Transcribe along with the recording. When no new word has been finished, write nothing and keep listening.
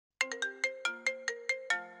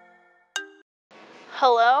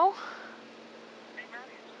Hello?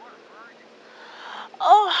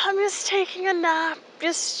 Oh, I'm just taking a nap,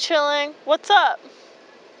 just chilling. What's up?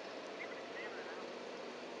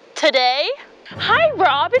 Today? Hi,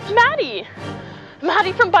 Rob, it's Maddie.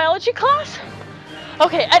 Maddie from biology class?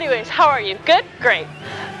 Okay, anyways, how are you? Good? Great.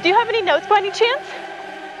 Do you have any notes by any chance?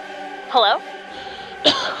 Hello?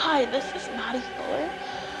 Hi, this is Maddie Fuller.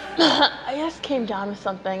 I just came down with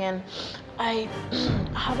something and I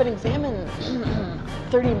have an exam in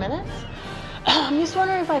 30 minutes. I'm just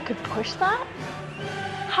wondering if I could push that.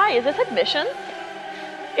 Hi, is this admissions?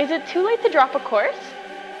 Is it too late to drop a course?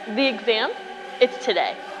 The exam? It's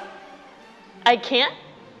today. I can't?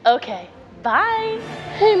 Okay, bye.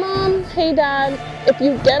 Hey Mom, hey Dad. If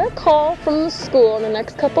you get a call from the school in the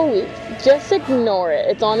next couple weeks, just ignore it.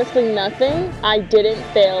 It's honestly nothing. I didn't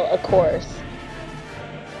fail a course.